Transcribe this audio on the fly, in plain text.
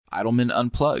Idleman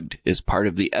Unplugged is part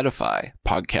of the Edify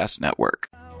podcast network.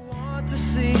 I want to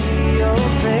see your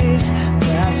face,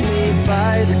 pass me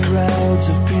by the crowds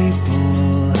of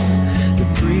people, the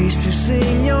priests who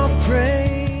sing your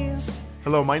praise.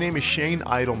 Hello, my name is Shane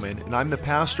Idleman, and I'm the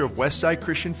pastor of Westside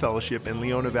Christian Fellowship in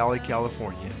Leona Valley,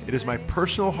 California. It is my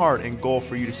personal heart and goal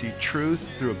for you to see truth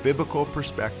through a biblical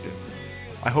perspective.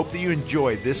 I hope that you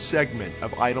enjoy this segment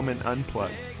of Idleman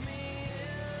Unplugged.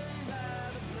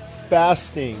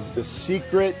 Fasting, the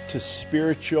secret to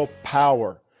spiritual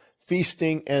power.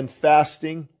 Feasting and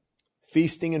fasting.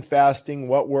 Feasting and fasting,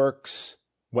 what works,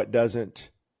 what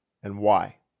doesn't, and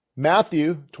why.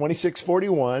 Matthew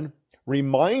 26:41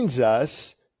 reminds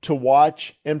us to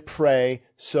watch and pray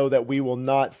so that we will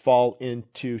not fall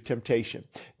into temptation.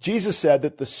 Jesus said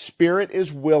that the spirit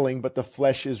is willing, but the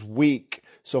flesh is weak.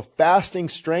 So fasting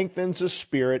strengthens the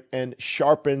spirit and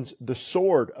sharpens the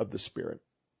sword of the spirit.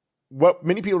 What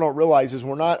many people don't realize is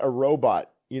we're not a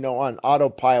robot, on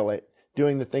autopilot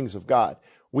doing the things of God.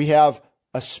 We have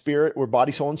a spirit, we're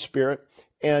body, soul, and spirit.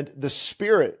 And the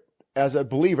spirit, as a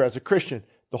believer, as a Christian,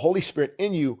 the Holy Spirit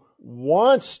in you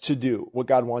wants to do what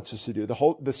God wants us to do.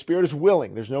 The spirit is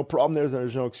willing. There's no problem there.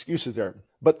 There's no excuses there.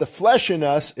 But the flesh in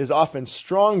us is often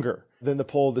stronger than the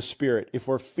pull of the spirit if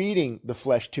we're feeding the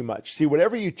flesh too much. See,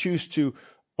 whatever you choose to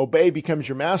obey becomes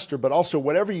your master, but also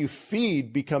whatever you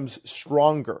feed becomes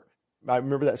stronger. I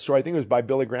remember that story. I think it was by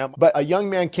Billy Graham. But a young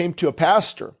man came to a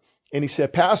pastor and he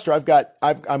said, "Pastor,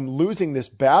 I'm losing this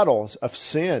battle of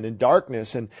sin and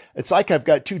darkness. And it's like I've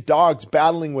got two dogs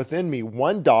battling within me.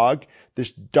 One dog,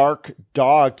 this dark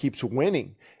dog, keeps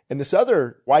winning. And this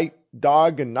other white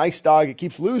dog and nice dog, it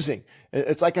keeps losing.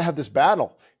 It's like I have this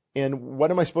battle. And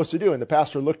what am I supposed to do?" And the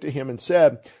pastor looked at him and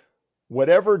said,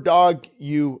 "Whatever dog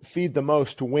you feed the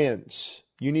most wins.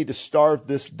 You need to starve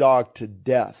this dog to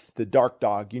death, the dark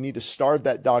dog. You need to starve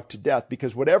that dog to death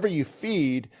because whatever you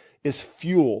feed is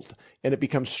fueled and it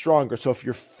becomes stronger. So if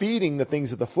you're feeding the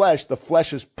things of the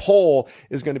flesh's pull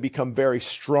is going to become very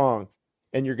strong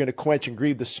and you're going to quench and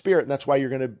grieve the spirit. And that's why you're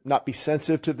going to not be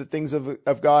sensitive to the things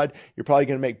of God. You're probably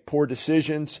going to make poor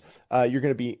decisions. You're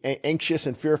going to be anxious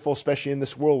and fearful, especially in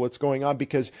this world, what's going on,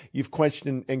 because you've quenched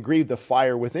and grieved the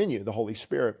fire within you, the Holy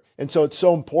Spirit. And so it's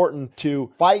so important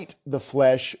to fight the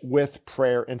flesh with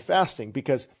prayer and fasting,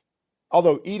 because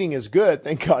although eating is good,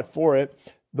 thank God for it,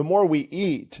 the more we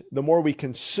eat, the more we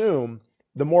consume,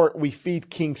 the more we feed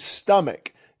King's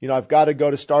stomach. I've got to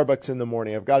go to Starbucks in the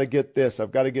morning. I've got to get this.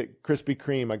 I've got to get Krispy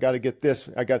Kreme. I've got to get this.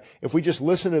 If we just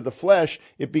listen to the flesh,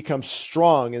 it becomes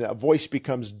strong and that voice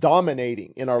becomes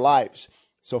dominating in our lives.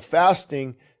 So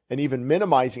fasting and even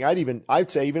minimizing, I'd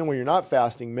say even when you're not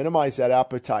fasting, minimize that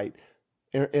appetite.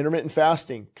 Intermittent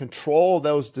fasting, control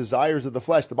those desires of the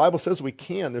flesh. The Bible says we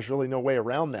can. There's really no way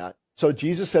around that. So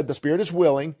Jesus said the spirit is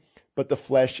willing, but the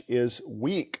flesh is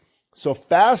weak. So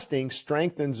fasting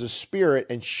strengthens the spirit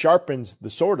and sharpens the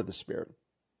sword of the spirit.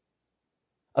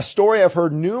 A story I've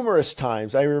heard numerous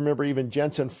times. I remember even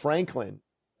Jensen Franklin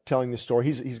telling the story.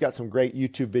 He's got some great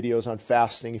YouTube videos on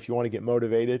fasting if you want to get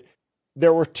motivated.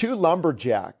 There were two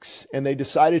lumberjacks and they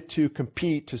decided to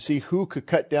compete to see who could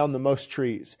cut down the most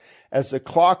trees. As the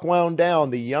clock wound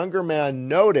down, the younger man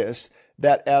noticed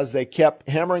that as they kept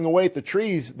hammering away at the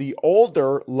trees, the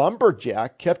older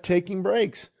lumberjack kept taking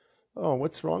breaks. Oh,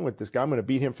 what's wrong with this guy? I'm going to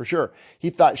beat him for sure. He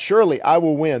thought, surely I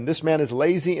will win. This man is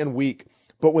lazy and weak.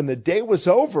 But when the day was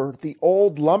over, the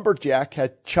old lumberjack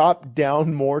had chopped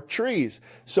down more trees.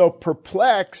 So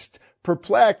perplexed,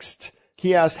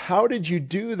 he asked, "How did you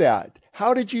do that?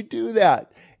 How did you do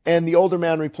that?" And the older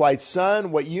man replied,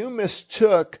 "Son, what you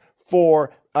mistook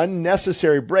for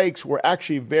unnecessary breaks were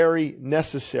actually very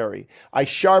necessary. I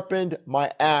sharpened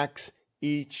my axe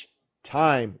each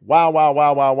time."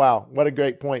 Wow. What a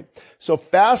great point. So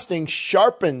fasting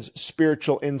sharpens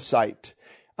spiritual insight.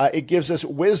 It gives us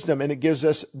wisdom and it gives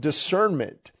us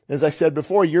discernment. As I said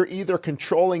before, you're either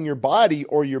controlling your body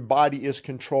or your body is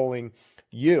controlling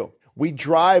you. We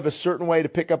drive a certain way to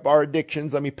pick up our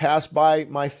addictions. Let me pass by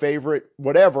my favorite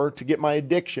whatever to get my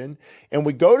addiction. And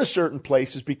we go to certain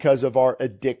places because of our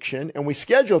addiction and we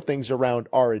schedule things around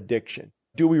our addiction.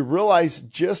 Do we realize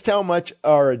just how much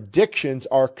our addictions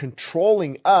are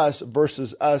controlling us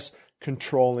versus us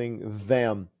controlling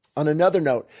them? On another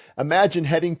note, imagine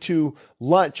heading to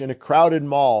lunch in a crowded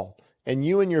mall and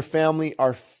you and your family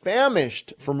are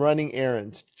famished from running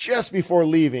errands. Just before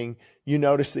leaving, you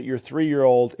notice that your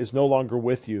 3-year-old is no longer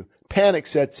with you. Panic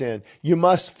sets in. You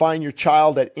must find your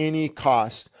child at any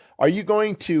cost. Are you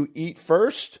going to eat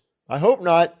first? I hope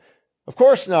not. Of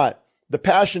course not. The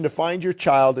passion to find your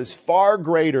child is far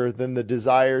greater than the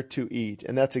desire to eat.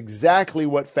 And that's exactly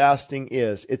what fasting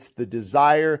is. It's the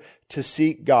desire to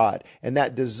seek God. And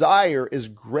that desire is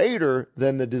greater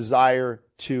than the desire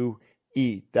to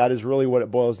eat. That is really what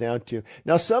it boils down to.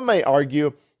 Now, some may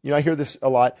argue, I hear this a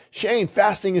lot, Shane,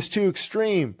 fasting is too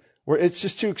extreme, or it's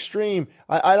just too extreme.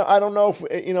 I don't know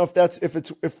if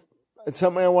it's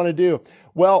something I want to do.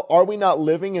 Well, are we not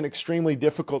living in extremely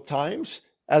difficult times?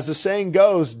 As the saying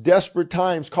goes, desperate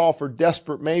times call for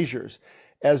desperate measures.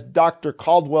 As Dr.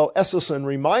 Caldwell Esselstyn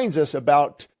reminds us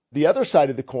about the other side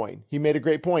of the coin, he made a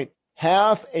great point.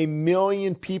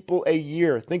 500,000 people a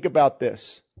year. Think about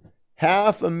this.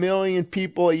 500,000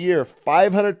 people a year,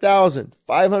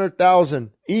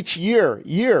 500,000 each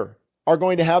year are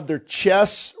going to have their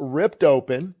chests ripped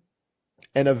open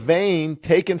and a vein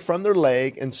taken from their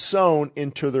leg and sewn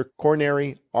into their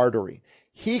coronary artery.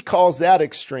 He calls that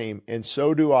extreme, and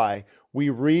so do I. We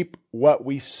reap what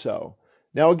we sow.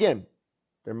 Now, again,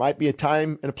 there might be a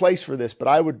time and a place for this, but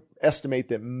I would estimate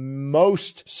that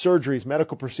most surgeries,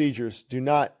 medical procedures, do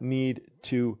not need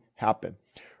to happen.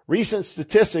 Recent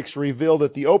statistics reveal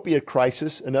that the opiate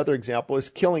crisis, another example, is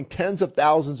killing tens of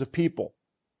thousands of people,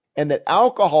 and that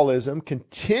alcoholism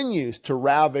continues to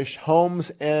ravish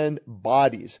homes and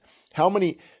bodies. How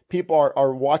many people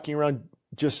are walking around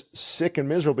just sick and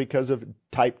miserable because of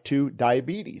type 2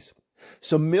 diabetes?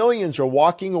 So millions are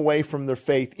walking away from their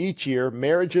faith each year.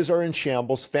 Marriages are in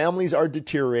shambles. Families are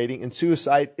deteriorating, and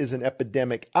suicide is an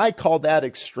epidemic. I call that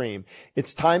extreme.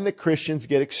 It's time that Christians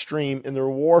get extreme in their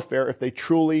warfare if they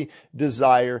truly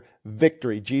desire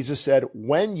victory. Jesus said,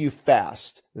 when you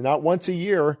fast, not once a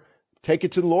year, take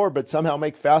it to the Lord, but somehow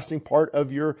make fasting part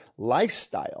of your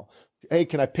lifestyle. Hey,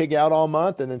 can I pig out all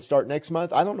month and then start next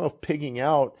month? I don't know if pigging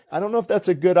out, I don't know if that's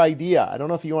a good idea. I don't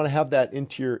know if you want to have that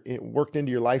worked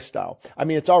into your lifestyle. I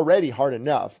mean, it's already hard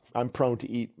enough. I'm prone to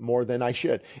eat more than I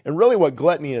should. And really what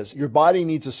gluttony is, your body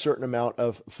needs a certain amount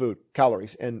of food,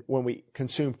 calories. And when we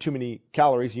consume too many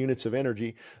calories, units of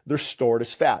energy, they're stored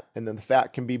as fat. And then the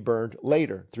fat can be burned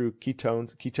later through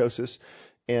ketosis.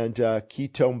 And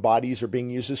ketone bodies are being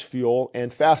used as fuel,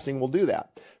 and fasting will do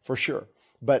that for sure.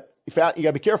 But you got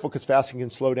to be careful because fasting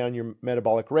can slow down your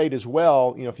metabolic rate as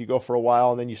well. If you go for a while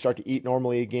and then you start to eat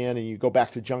normally again and you go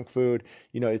back to junk food,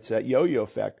 it's that yo-yo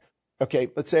effect.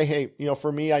 Okay, let's say, hey,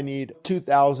 for me, I need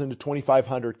 2,000 to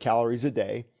 2,500 calories a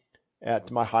day at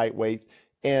my height, weight.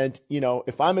 And,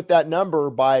 if I'm at that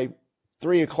number by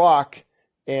 3 o'clock,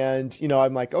 and,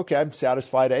 I'm like, okay, I'm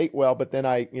satisfied. I ate well, but then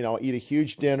I, eat a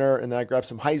huge dinner and then I grab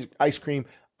some ice cream.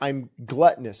 I'm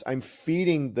gluttonous. I'm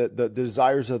feeding the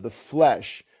desires of the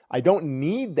flesh. I don't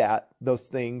need those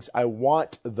things. I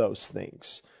want those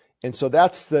things. And so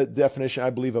that's the definition, I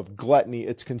believe, of gluttony.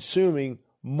 It's consuming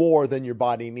more than your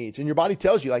body needs. And your body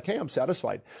tells you, like, hey, I'm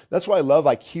satisfied. That's why I love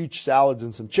like huge salads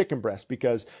and some chicken breast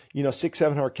because,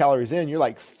 600-700 calories in, you're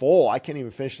like full. I can't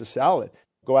even finish the salad.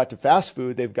 Go out to fast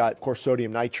food, they've got, of course,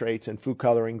 sodium nitrates and food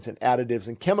colorings and additives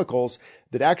and chemicals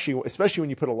that actually, especially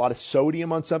when you put a lot of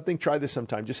sodium on something, try this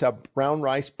sometime. Just have brown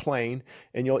rice plain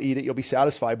and you'll eat it. You'll be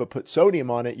satisfied, but put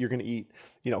sodium on it, you're going to eat,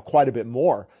 quite a bit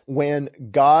more. When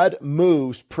God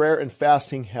moves, prayer and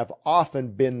fasting have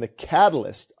often been the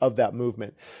catalyst of that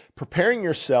movement. Preparing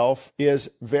yourself is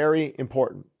very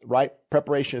important, right?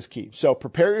 Preparation is key. So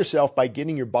prepare yourself by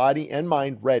getting your body and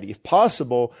mind ready. If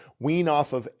possible, wean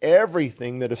off of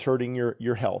everything that is hurting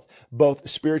your health, both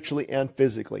spiritually and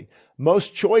physically.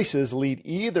 Most choices lead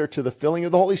either to the filling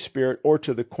of the Holy Spirit or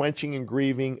to the quenching and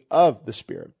grieving of the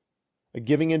Spirit.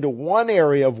 Giving into one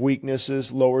area of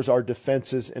weaknesses lowers our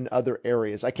defenses in other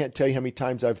areas. I can't tell you how many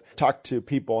times I've talked to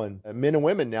people, and men and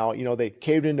women now, they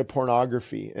caved into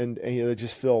pornography and they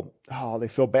just feel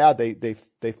bad.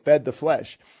 They fed the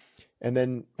flesh. And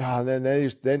then now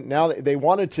they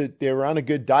were on a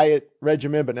good diet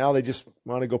regimen, but now they just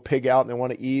want to go pig out and they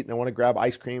want to eat and they want to grab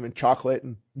ice cream and chocolate,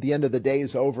 and the end of the day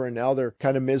is over and now they're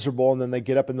kind of miserable. And then they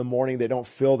get up in the morning, they don't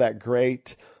feel that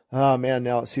great. Oh man,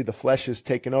 now see the flesh is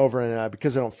taken over, and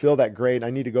because I don't feel that great, I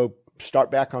need to go start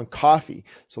back on coffee.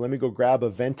 So let me go grab a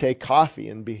Venti coffee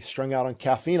and be strung out on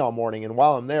caffeine all morning. And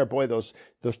while I'm there, boy, those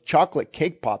chocolate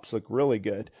cake pops look really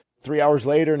good. 3 hours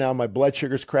later, now my blood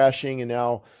sugar's crashing, and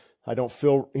now I don't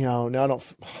feel,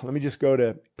 let me just go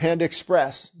to Panda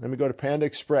Express. Let me go to Panda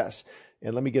Express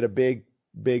and let me get a big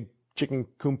chicken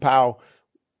kung pao,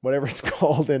 whatever it's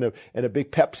called, and a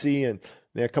big Pepsi. And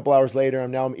then a couple hours later,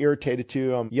 I'm irritated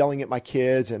too. I'm yelling at my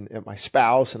kids and at my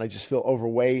spouse, and I just feel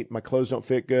overweight. My clothes don't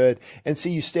fit good. And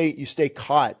see, you stay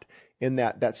caught in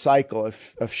that cycle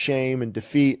of shame and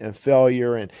defeat and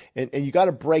failure. And you got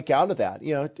to break out of that.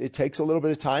 It takes a little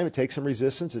bit of time. It takes some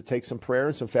resistance. It takes some prayer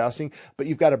and some fasting, but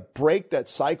you've got to break that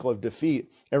cycle of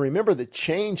defeat. And remember that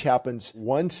change happens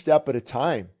one step at a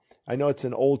time. I know it's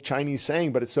an old Chinese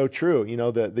saying, but it's so true.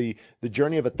 The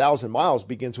journey of 1,000 miles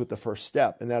begins with the first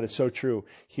step. And that is so true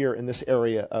here in this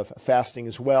area of fasting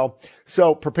as well.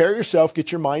 So prepare yourself,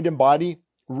 get your mind and body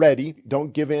ready.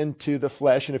 Don't give in to the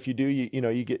flesh. And if you do,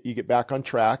 you get back on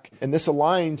track. And this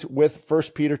aligns with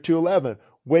 1 Peter 2:11,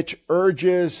 which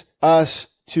urges us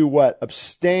to what?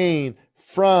 Abstain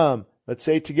from, let's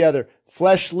say it together,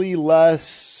 fleshly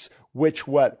lusts, which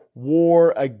what?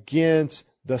 War against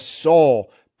the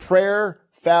soul. Prayer,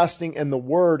 fasting, and the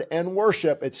word and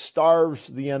worship, it starves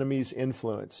the enemy's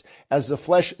influence. As the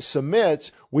flesh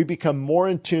submits, we become more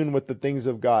in tune with the things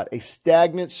of God. A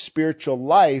stagnant spiritual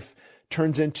life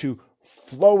turns into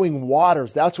flowing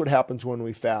waters. That's what happens when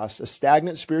we fast. A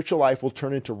stagnant spiritual life will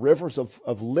turn into rivers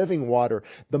of living water.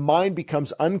 The mind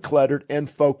becomes uncluttered and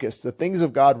focused. The things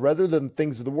of God, rather than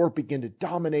things of the world, begin to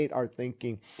dominate our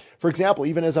thinking. For example,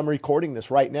 even as I'm recording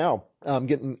this right now, I'm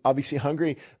getting obviously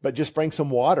hungry, but just bring some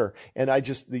water. And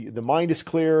the mind is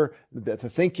clear, the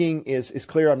thinking is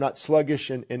clear. I'm not sluggish.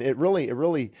 And it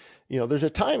really, there's a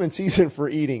time and season for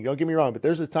eating. Don't get me wrong, but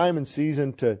there's a time and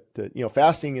season to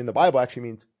fasting in the Bible actually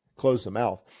means close the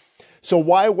mouth. So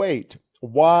why wait?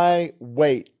 Why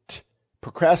wait?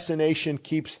 Procrastination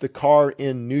keeps the car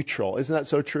in neutral. Isn't that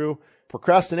so true?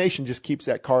 Procrastination just keeps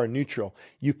that car in neutral.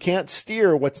 You can't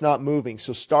steer what's not moving.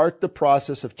 So start the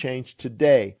process of change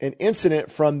today. An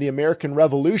incident from the American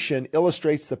Revolution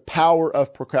illustrates the power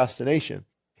of procrastination.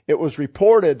 It was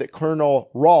reported that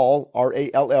Colonel Rall,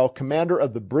 R-A-L-L, commander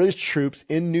of the British troops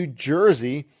in New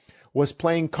Jersey, was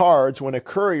playing cards when a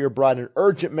courier brought an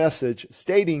urgent message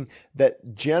stating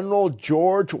that General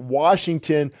George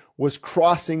Washington was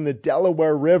crossing the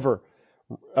Delaware River.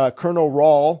 Colonel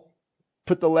Rall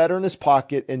put the letter in his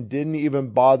pocket and didn't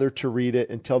even bother to read it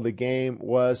until the game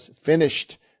was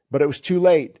finished. But it was too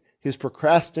late. His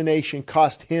procrastination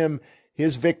cost him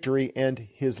his victory and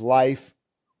his life,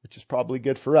 which is probably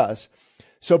good for us.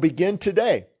 So begin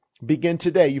today. Begin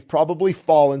today. You've probably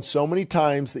fallen so many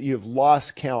times that you have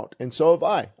lost count. And so have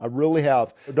I. I really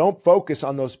have. Don't focus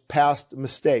on those past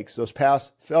mistakes, those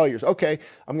past failures. Okay,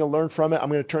 I'm going to learn from it. I'm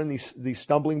going to turn these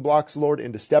stumbling blocks, Lord,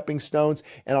 into stepping stones,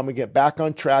 and I'm going to get back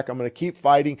on track. I'm going to keep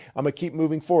fighting. I'm going to keep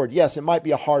moving forward. Yes, it might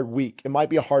be a hard week. It might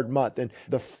be a hard month. And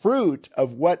the fruit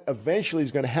of what eventually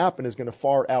is going to happen is going to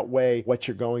far outweigh what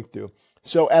you're going through.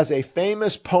 So as a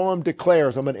famous poem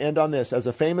declares, I'm going to end on this. As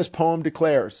a famous poem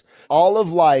declares, all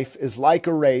of life is like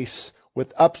a race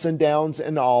with ups and downs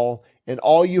and all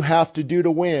you have to do to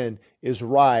win is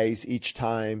rise each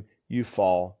time you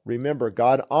fall. Remember,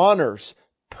 God honors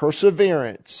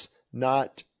perseverance,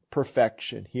 not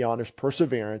perfection. He honors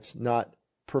perseverance, not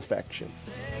perfection.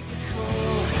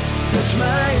 Touch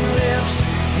my lips,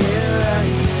 here I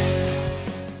am.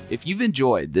 If you've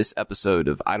enjoyed this episode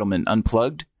of Idleman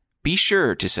Unplugged, be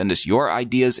sure to send us your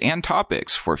ideas and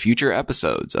topics for future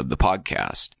episodes of the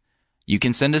podcast. You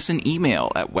can send us an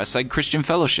email at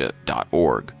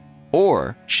westsidechristianfellowship.org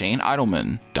or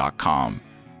shaneidleman.com.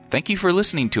 Thank you for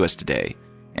listening to us today,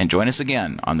 and join us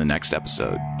again on the next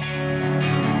episode.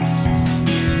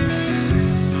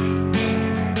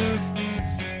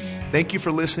 Thank you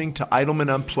for listening to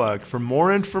Idleman Unplugged. For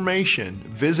more information,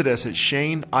 visit us at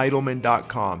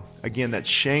shaneidleman.com. Again, that's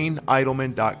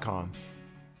shaneidleman.com.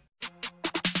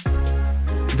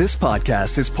 This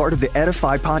podcast is part of the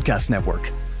Edify Podcast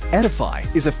Network. Edify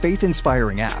is a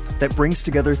faith-inspiring app that brings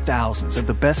together thousands of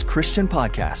the best Christian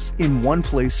podcasts in one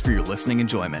place for your listening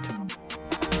enjoyment.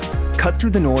 Cut through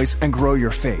the noise and grow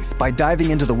your faith by diving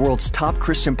into the world's top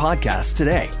Christian podcasts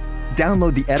today.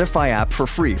 Download the Edify app for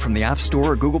free from the App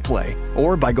Store or Google Play,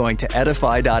 or by going to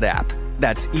edify.app.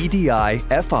 That's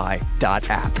edifi.app.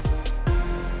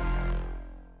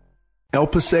 El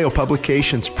Paseo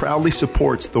Publications proudly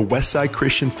supports the Westside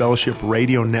Christian Fellowship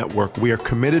Radio Network. We are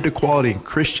committed to quality and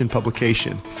Christian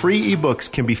publication. Free ebooks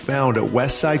can be found at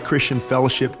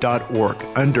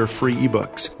westsidechristianfellowship.org under free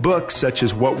ebooks. Books such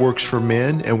as What Works for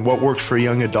Men and What Works for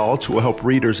Young Adults will help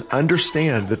readers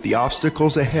understand that the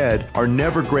obstacles ahead are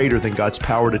never greater than God's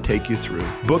power to take you through.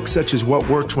 Books such as What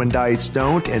Works When Diets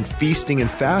Don't and Feasting and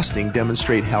Fasting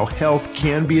demonstrate how health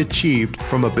can be achieved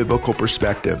from a biblical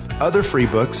perspective. Other free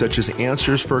books such as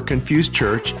Answers for a Confused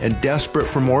Church, and Desperate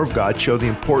for More of God show the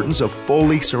importance of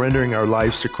fully surrendering our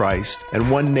lives to Christ.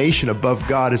 And One Nation Above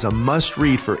God is a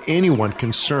must-read for anyone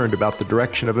concerned about the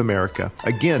direction of America.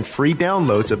 Again, free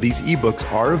downloads of these ebooks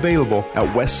are available at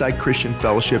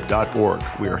westsidechristianfellowship.org.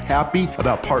 We are happy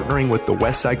about partnering with the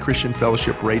Westside Christian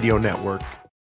Fellowship Radio Network.